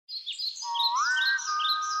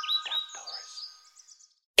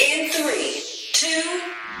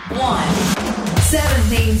1. 7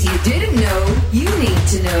 things you didn't know you need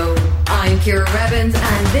to know. I'm Ciara Revens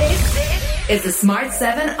and this is the Smart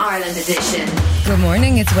 7 Ireland edition. Good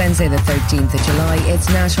morning, it's Wednesday the 13th of July. It's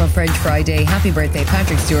National French Friday. Happy birthday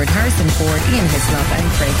Patrick Stewart, Harrison Ford, Ian Hislop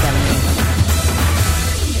and Craig Bellamy.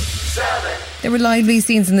 There were lively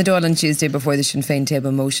scenes in the Dáil on Tuesday before the Sinn Féin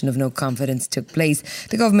table motion of no confidence took place.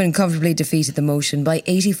 The government comfortably defeated the motion by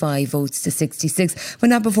 85 votes to 66,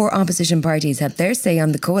 but not before opposition parties had their say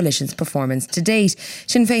on the coalition's performance to date.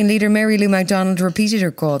 Sinn Féin leader Mary Lou MacDonald repeated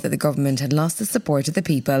her call that the government had lost the support of the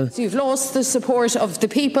people. You've lost the support of the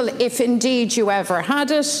people, if indeed you ever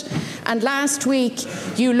had it. And last week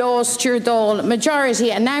you lost your Dáil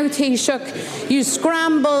majority, and now Taoiseach, you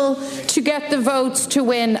scramble to get the votes to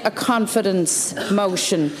win a confidence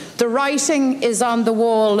motion. The writing is on the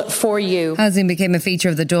wall for you. Housing became a feature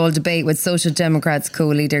of the Dáil debate, with Social Democrats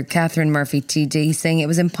co-leader Catherine Murphy TD saying it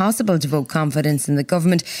was impossible to vote confidence in the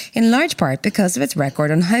government, in large part because of its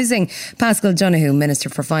record on housing. Paschal Donoghue, Minister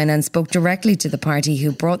for Finance, spoke directly to the party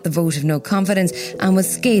who brought the vote of no confidence and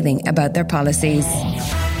was scathing about their policies.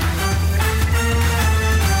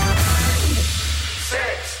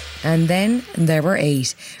 And then there were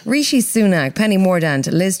 8. Rishi Sunak, Penny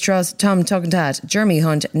Mordaunt, Liz Truss, Tom Tugendhat, Jeremy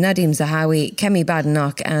Hunt, Nadeem Zahawi, Kemi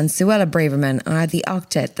Badenoch and Suella Braverman are the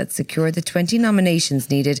octet that secured the 20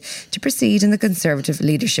 nominations needed to proceed in the Conservative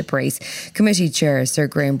leadership race. Committee Chair Sir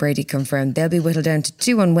Graham Brady confirmed they'll be whittled down to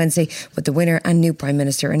 2 on Wednesday, with the winner and new Prime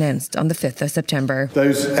Minister announced on the 5th of September.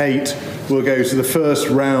 Those 8 will go to the first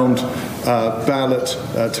round ballot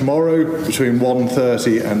tomorrow between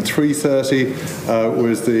 1:30 and 3:30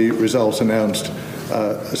 with the results announced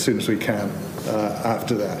as soon as we can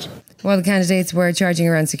after that. While the candidates were charging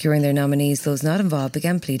around securing their nominees, those not involved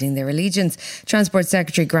began pleading their allegiance. Transport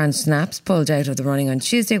Secretary Grant Snapps pulled out of the running on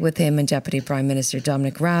Tuesday, with him and Deputy Prime Minister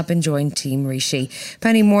Dominic Raab joined Team Rishi.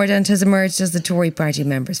 Penny Mordaunt has emerged as the Tory party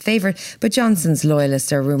member's favourite, but Johnson's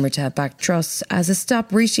loyalists are rumoured to have backed Truss as a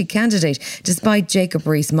stop Rishi candidate, despite Jacob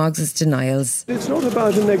Rees-Moggs' denials. It's not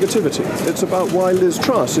about a negativity. It's about why Liz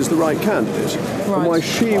Truss is the right candidate, and why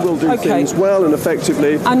she will do things well and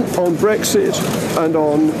effectively on Brexit and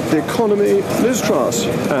on the economy. Liz Truss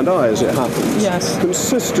and I, as it happens,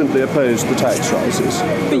 consistently opposed the tax rises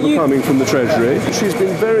that were coming from the Treasury. She's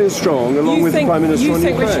been very strong, along with the Prime Minister on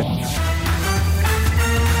Ukraine.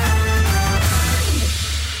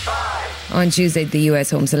 On Tuesday, the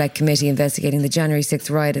US Home Select Committee investigating the January 6th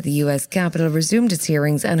riot at the US Capitol resumed its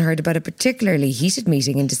hearings and heard about a particularly heated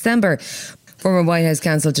meeting in December. Former White House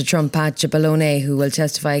counsel to Trump, Pat Cipollone, who will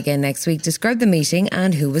testify again next week, described the meeting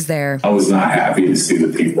and who was there. I was not happy to see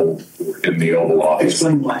the people in the Oval Office.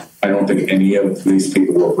 Explain why. I don't think any of these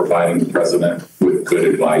people were providing the president with good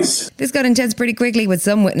advice. This got intense pretty quickly, with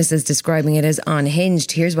some witnesses describing it as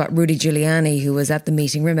unhinged. Here's what Rudy Giuliani, who was at the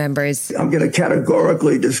meeting, remembers. I'm going to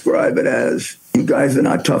categorically describe it as, you guys are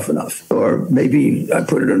not tough enough. Or maybe I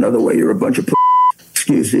put it another way, you're a bunch of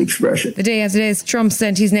excuse the expression. The day after this, Trump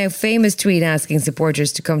sent his now famous tweet asking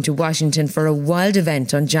supporters to come to Washington for a wild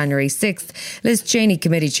event on January 6th. Liz Cheney,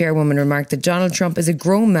 committee chairwoman, remarked that Donald Trump is a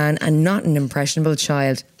grown man and not an impressionable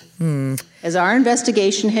child. As our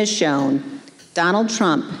investigation has shown, Donald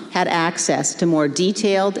Trump had access to more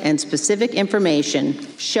detailed and specific information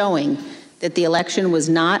showing that the election was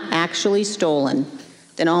not actually stolen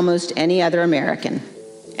than almost any other American.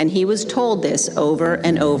 And he was told this over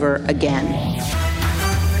and over again.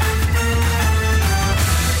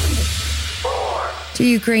 To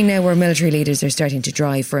Ukraine now, where military leaders are starting to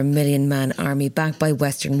drive for a 1 million-man army backed by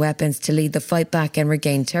Western weapons to lead the fight back and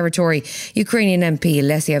regain territory. Ukrainian MP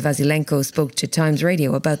Lesia Vasilenko spoke to Times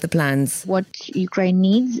Radio about the plans. What Ukraine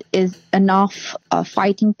needs is enough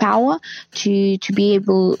fighting power to be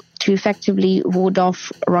able to effectively ward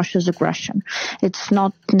off Russia's aggression. It's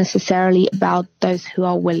not necessarily about those who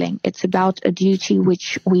are willing. It's about a duty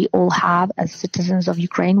which we all have as citizens of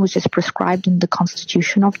Ukraine, which is prescribed in the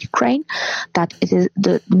constitution of Ukraine, that it is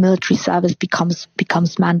the military service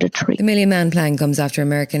becomes mandatory. The 1 million-man plan comes after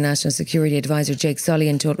American National Security Advisor Jake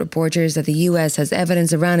Sullivan told reporters that the US has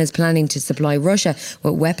evidence Iran is planning to supply Russia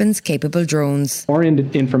with weapons-capable drones. Our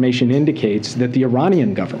information indicates that the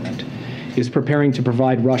Iranian government is preparing to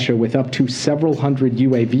provide Russia with up to several hundred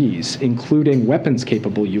UAVs, including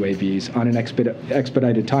weapons-capable UAVs, on an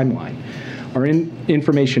expedited timeline. Our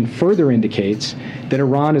information further indicates that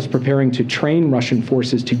Iran is preparing to train Russian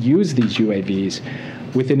forces to use these UAVs,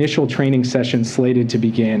 with initial training sessions slated to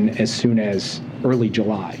begin as soon as early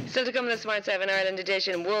July. Still to come in the Smart 7 Ireland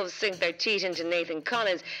edition, Wolves sink their teeth into Nathan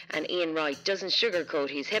Collins, and Ian Wright doesn't sugarcoat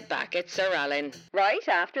his hit back at Sir Alan. Right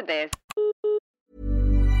after this.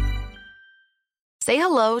 Say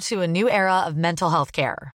hello to a new era of mental health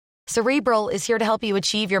care. Cerebral is here to help you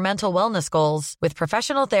achieve your mental wellness goals with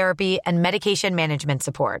professional therapy and medication management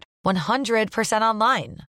support. 100%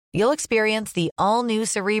 online. You'll experience the all-new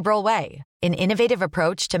Cerebral Way, an innovative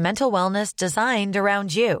approach to mental wellness designed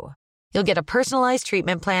around you. You'll get a personalized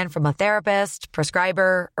treatment plan from a therapist,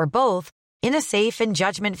 prescriber, or both in a safe and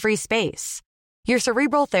judgment-free space. Your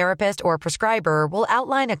Cerebral therapist or prescriber will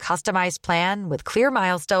outline a customized plan with clear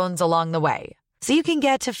milestones along the way, so you can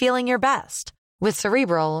get to feeling your best. With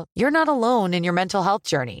Cerebral, you're not alone in your mental health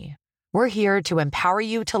journey. We're here to empower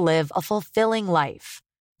you to live a fulfilling life.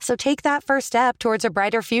 So take that first step towards a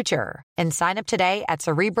brighter future and sign up today at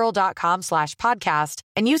Cerebral.com/podcast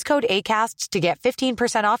and use code ACAST to get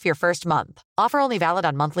 15% off your first month. Offer only valid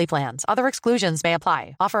on monthly plans. Other exclusions may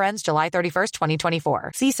apply. Offer ends July 31st,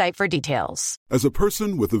 2024. See site for details. As a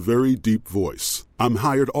person with a very deep voice, I'm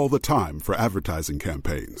hired all the time for advertising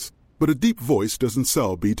campaigns. But a deep voice doesn't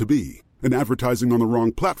sell B2B. And advertising on the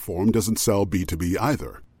wrong platform doesn't sell B2B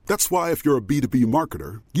either. That's why if you're a B2B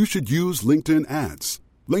marketer, you should use LinkedIn ads.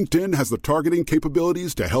 LinkedIn has the targeting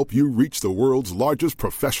capabilities to help you reach the world's largest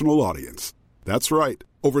professional audience. That's right,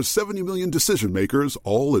 over 70 million decision makers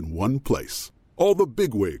all in one place. All the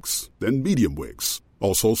big wigs, then medium wigs,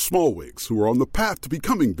 also small wigs who are on the path to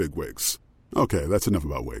becoming big wigs. Okay, that's enough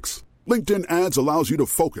about wigs. LinkedIn ads allows you to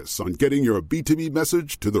focus on getting your B2B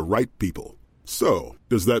message to the right people. So,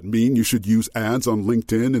 does that mean you should use ads on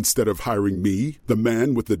LinkedIn instead of hiring me, the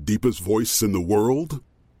man with the deepest voice in the world?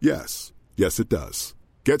 Yes. Yes, it does.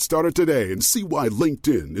 Get started today and see why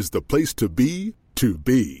LinkedIn is the place to be to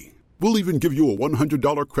be. We'll even give you a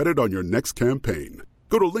 $100 credit on your next campaign.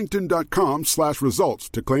 Go to linkedin.com/results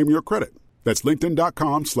to claim your credit. That's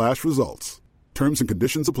linkedin.com/results. Terms and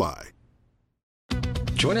conditions apply.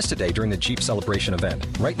 Join us today during the Jeep Celebration event.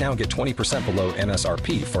 Right now, get 20% below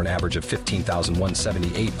MSRP for an average of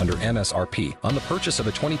 $15,178 under MSRP on the purchase of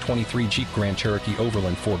a 2023 Jeep Grand Cherokee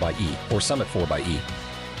Overland 4xE or Summit 4xE.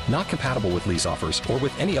 Not compatible with lease offers or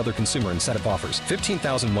with any other consumer incentive offers.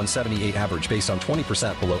 $15,178 average based on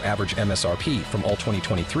 20% below average MSRP from all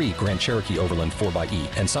 2023 Grand Cherokee Overland 4xE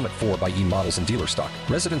and Summit 4xE models in dealer stock.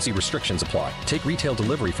 Residency restrictions apply. Take retail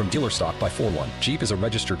delivery from dealer stock by 4/1. Jeep is a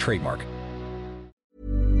registered trademark.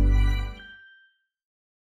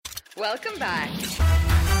 Welcome back.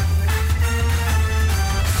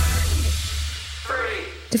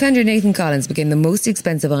 Defender Nathan Collins became the most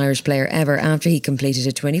expensive Irish player ever after he completed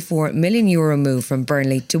a €24 million move from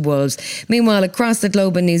Burnley to Wolves. Meanwhile, across the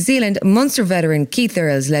globe in New Zealand, Munster veteran Keith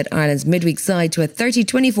Earls led Ireland's midweek side to a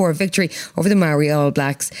 30-24 victory over the Maori All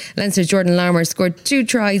Blacks. Leinster's Jordan Larmour scored 2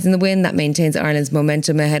 tries in the win that maintains Ireland's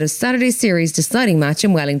momentum ahead of Saturday's series deciding match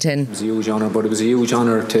in Wellington. It was a huge honour, but it was a huge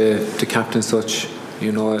honour to captain such,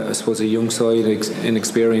 I suppose, a young side,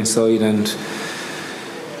 inexperienced side, and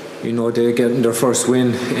they're getting their first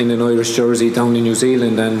win in an Irish jersey down in New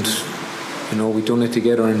Zealand, and we've done it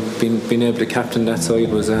together, and being able to captain that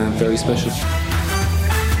side was very special.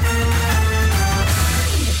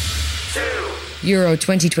 Euro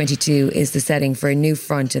 2022 is the setting for a new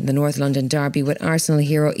front in the North London derby, with Arsenal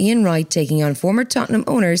hero Ian Wright taking on former Tottenham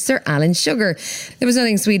owner Sir Alan Sugar. There was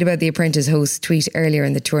nothing sweet about the Apprentice host's tweet earlier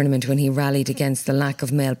in the tournament when he rallied against the lack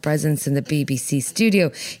of male presence in the BBC studio.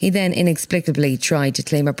 He then inexplicably tried to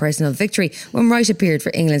claim a personal victory when Wright appeared for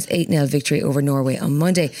England's 8-0 victory over Norway on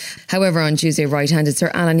Monday. However, on Tuesday, Wright handed Sir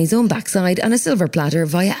Alan his own backside on a silver platter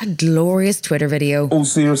via a glorious Twitter video. All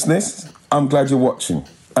seriousness, I'm glad you're watching.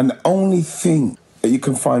 And the only thing that you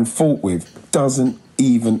can find fault with doesn't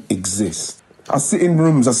even exist. I sit in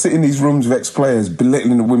these rooms with ex-players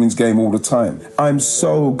belittling the women's game all the time. I'm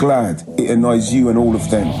so glad it annoys you and all of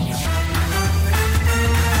them.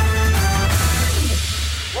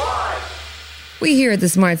 We here at the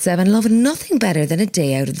Smart 7 love nothing better than a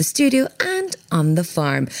day out of the studio and on the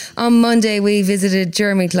farm. On Monday, we visited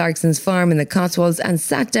Jeremy Clarkson's farm in the Cotswolds and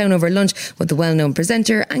sat down over lunch with the well-known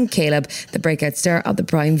presenter and Caleb, the breakout star of the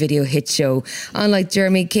Prime Video hit show. Unlike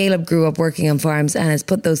Jeremy, Caleb grew up working on farms and has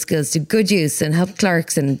put those skills to good use and helped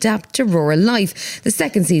Clarkson adapt to rural life. The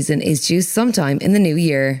second season is due sometime in the new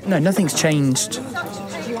year. No, nothing's changed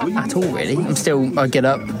at all, really. I get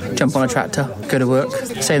up, jump on a tractor, go to work,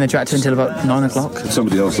 stay in the tractor until about 9 o'clock.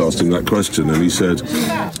 Somebody else asked him that question and he said,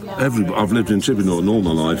 I've lived in Chipping Norton all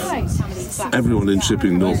my life. Everyone in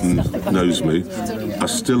Chipping Norton knows me. I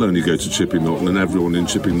still only go to Chipping Norton and everyone in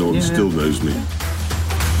Chipping Norton still knows me.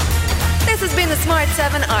 This has been the Smart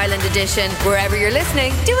 7 Ireland edition. Wherever you're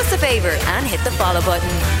listening, do us a favour and hit the follow button.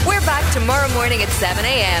 We're back tomorrow morning at 7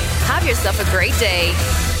 a.m. Have yourself a great day.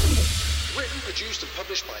 Written, produced and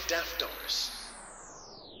published by Daft Doris.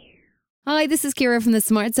 Hi, Hi, this is Ciara from the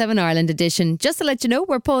Smart 7 Ireland edition. Just to let you know,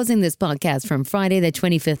 we're pausing this podcast from Friday the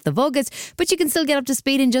 25th of August, but you can still get up to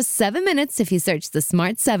speed in just 7 minutes if you search the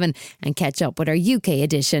Smart 7 and catch up with our UK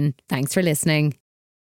edition. Thanks for listening.